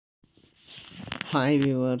Hi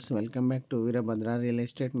viewers, welcome back to Veerabhadra real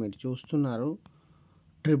estate. మీరు చూస్తున్నారు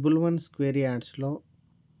 111 Sq.yardsలో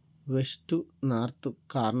west north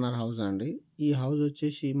corner house అండి. ఈ హౌస్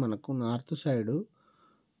వచ్చేసి మనకు నార్త్ సైడ్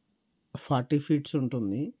 40 ఫీట్స్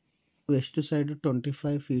ఉంటుంది, వెస్ట్ సైడ్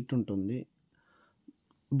 25 ఫీట్ ఉంటుంది.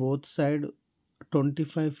 బోత్ సైడ్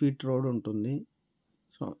 25 ఫీట్ రోడ్ ఉంటుంది.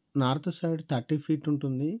 సో నార్త్ సైడ్ 30 ఫీట్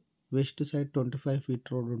ఉంటుంది, వెస్ట్ సైడ్ 25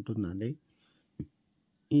 ఫీట్ రోడ్ ఉంటుందండి.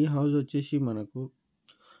 ఈ హౌస్ వచ్చేసి మనకు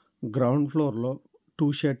గ్రౌండ్ ఫ్లోర్లో 2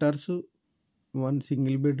 shutters, 1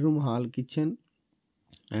 single bedroom, hall, kitchen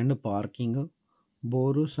and parking,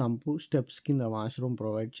 bore, sump, steps కింద వాష్రూమ్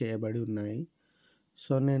ప్రొవైడ్ చేయబడి ఉన్నాయి.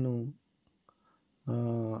 సో నేను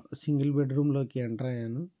సింగిల్ బెడ్రూమ్లోకి ఎంటర్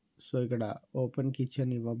అయ్యాను. సో ఇక్కడ ఓపెన్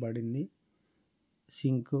కిచెన్ ఇవ్వబడింది,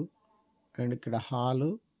 సింక్ అండ్ ఇక్కడ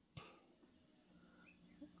హాలు,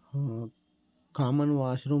 కామన్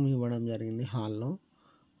వాష్రూమ్ ఇవ్వడం జరిగింది. హాల్లో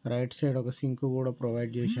రైట్ సైడ్ ఒక సింక్ కూడా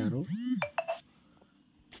ప్రొవైడ్ చేశారు.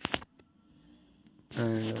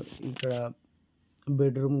 అండ్ ఇక్కడ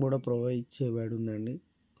బెడ్రూమ్ కూడా ప్రొవైడ్ చేయబడి ఉందండి.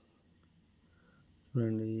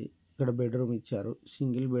 చూడండి, ఇక్కడ బెడ్రూమ్ ఇచ్చారు.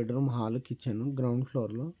 Single bedroom, hall, kitchen ground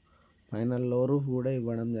ఫ్లోర్లో. పైన లో రూఫ్ కూడా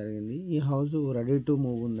ఇవ్వడం జరిగింది. ఈ హౌస్ రెడీ టు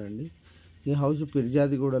మూవ్ ఉందండి. ఈ హౌస్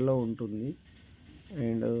పిర్జాదిగూడలో ఉంటుంది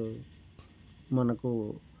అండ్ మనకు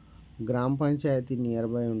గ్రామ పంచాయతీ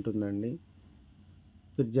నియర్ బై ఉంటుందండి.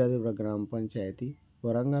 పిర్జాదిగూడ గ్రామ పంచాయతీ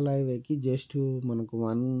వరంగల్ హైవేకి జస్ట్ మనకు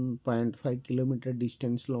 1.5 కిలోమీటర్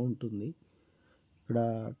డిస్టెన్స్లో ఉంటుంది. ఇక్కడ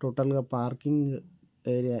టోటల్గా పార్కింగ్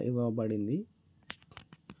ఏరియా ఇవ్వబడింది.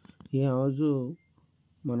 ఈ హౌజు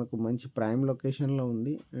మనకు మంచి ప్రైమ్ లొకేషన్లో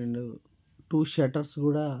ఉంది అండ్ 2 షట్టర్స్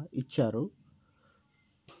కూడా ఇచ్చారు.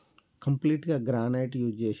 కంప్లీట్గా గ్రానైట్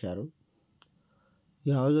యూజ్ చేశారు.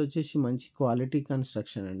 ఈ హౌస్ వచ్చేసి మంచి క్వాలిటీ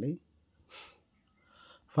కన్స్ట్రక్షన్ అండి.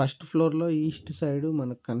 ఫస్ట్ ఫ్లోర్లో ఈస్ట్ సైడ్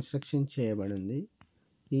మనకు కన్స్ట్రక్షన్ చేయబడింది.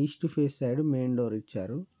 East face side main door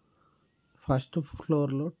ఇచ్చారు. ఫస్ట్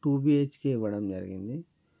ఫ్లోర్లో 2 BHK ఇవ్వడం జరిగింది.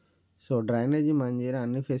 సో డ్రైనేజీ, మంజీరా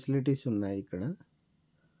అన్ని ఫెసిలిటీస్ ఉన్నాయి. ఇక్కడ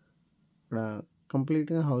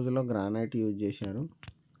కంప్లీట్గా హౌస్లో గ్రానైట్ యూజ్ చేశారు.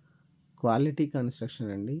 క్వాలిటీ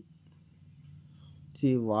కన్స్ట్రక్షన్ అండి.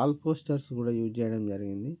 వాల్ పోస్టర్స్ కూడా యూజ్ చేయడం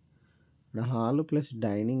జరిగింది. ఇక్కడ hall plus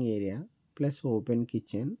dining area plus open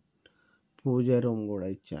kitchen, పూజ రూమ్ కూడా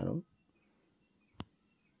ఇచ్చారు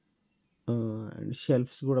అండ్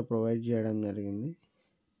షెల్ఫ్స్ కూడా ప్రొవైడ్ చేయడం జరిగింది.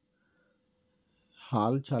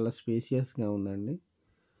 హాల్ చాలా స్పేసియస్గా ఉందండి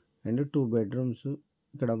అండ్ 2 బెడ్రూమ్స్.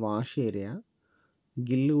 ఇక్కడ వాష్ ఏరియా,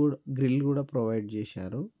 గ్రిల్ కూడా ప్రొవైడ్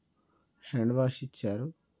చేశారు. హ్యాండ్ వాష్ ఇచ్చారు.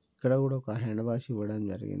 ఇక్కడ కూడా ఒక హ్యాండ్ వాష్ ఇవ్వడం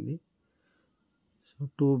జరిగింది. సో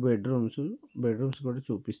 2 బెడ్రూమ్స్ కూడా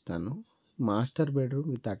చూపిస్తాను. Master bedroom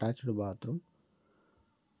with attached bathroom.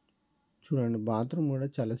 చూడండి, బాత్రూమ్ కూడా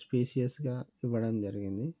చాలా స్పేసియస్గా ఇవ్వడం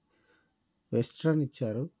జరిగింది. వెస్ట్రన్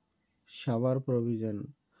ఇచ్చారు. షవర్ ప్రొవిజన్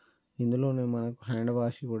ఇందులోనే మనకు హ్యాండ్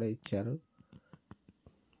వాష్ కూడా ఇచ్చారు.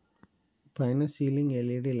 పైన సీలింగ్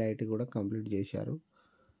LED లైట్ కూడా కంప్లీట్ చేశారు.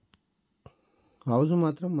 హౌస్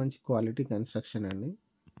మాత్రం మంచి క్వాలిటీ కన్స్ట్రక్షన్ అండి.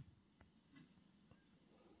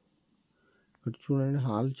 ఇక్కడ చూడండి,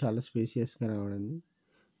 హాల్ చాలా స్పేసియస్గా రావడింది.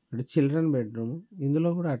 ఇక్కడ చిల్డ్రన్ బెడ్రూమ్,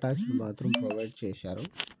 ఇందులో కూడా అటాచ్డ్ బాత్రూమ్ ప్రొవైడ్ చేశారు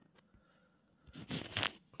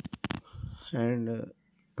అండ్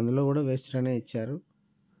అందులో కూడా వెస్ట్రనే ఇచ్చారు.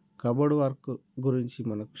 కబోర్డ్ వర్క్ గురించి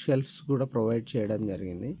మనకు షెల్ఫ్స్ కూడా ప్రొవైడ్ చేయడం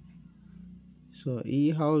జరిగింది. సో ఈ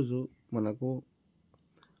హౌస్ మనకు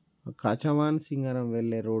కాచవాన్ సింగరం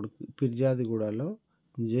వెళ్ళే రోడ్ పిర్జాదిగూడలో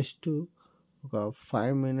జస్ట్ ఒక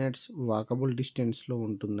 5 minutes వాకబుల్ డిస్టెన్స్లో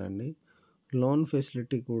ఉంటుందండి. లోన్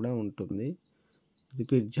ఫెసిలిటీ కూడా ఉంటుంది. ఇది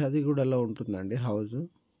పిర్జాదిగూడలో ఉంటుందండి హౌస్.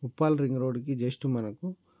 ఉప్పల్ రింగ్ రోడ్కి జస్ట్ మనకు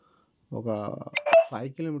ఒక 5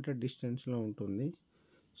 కిలోమీటర్ డిస్టెన్స్లో ఉంటుంది.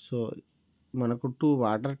 సో మనకు 2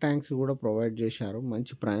 వాటర్ ట్యాంక్స్ కూడా ప్రొవైడ్ చేశారు.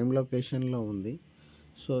 మంచి ప్రైమ్ లొకేషన్లో ఉంది.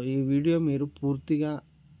 సో ఈ వీడియో మీరు పూర్తిగా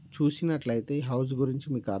చూసినట్లయితే ఈ హౌస్ గురించి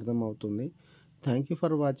మీకు అర్థమవుతుంది. Thank you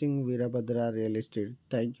for watching Veerabhadra real estate.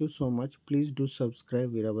 Thank you so much. Please do subscribe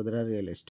Veerabhadra real estate.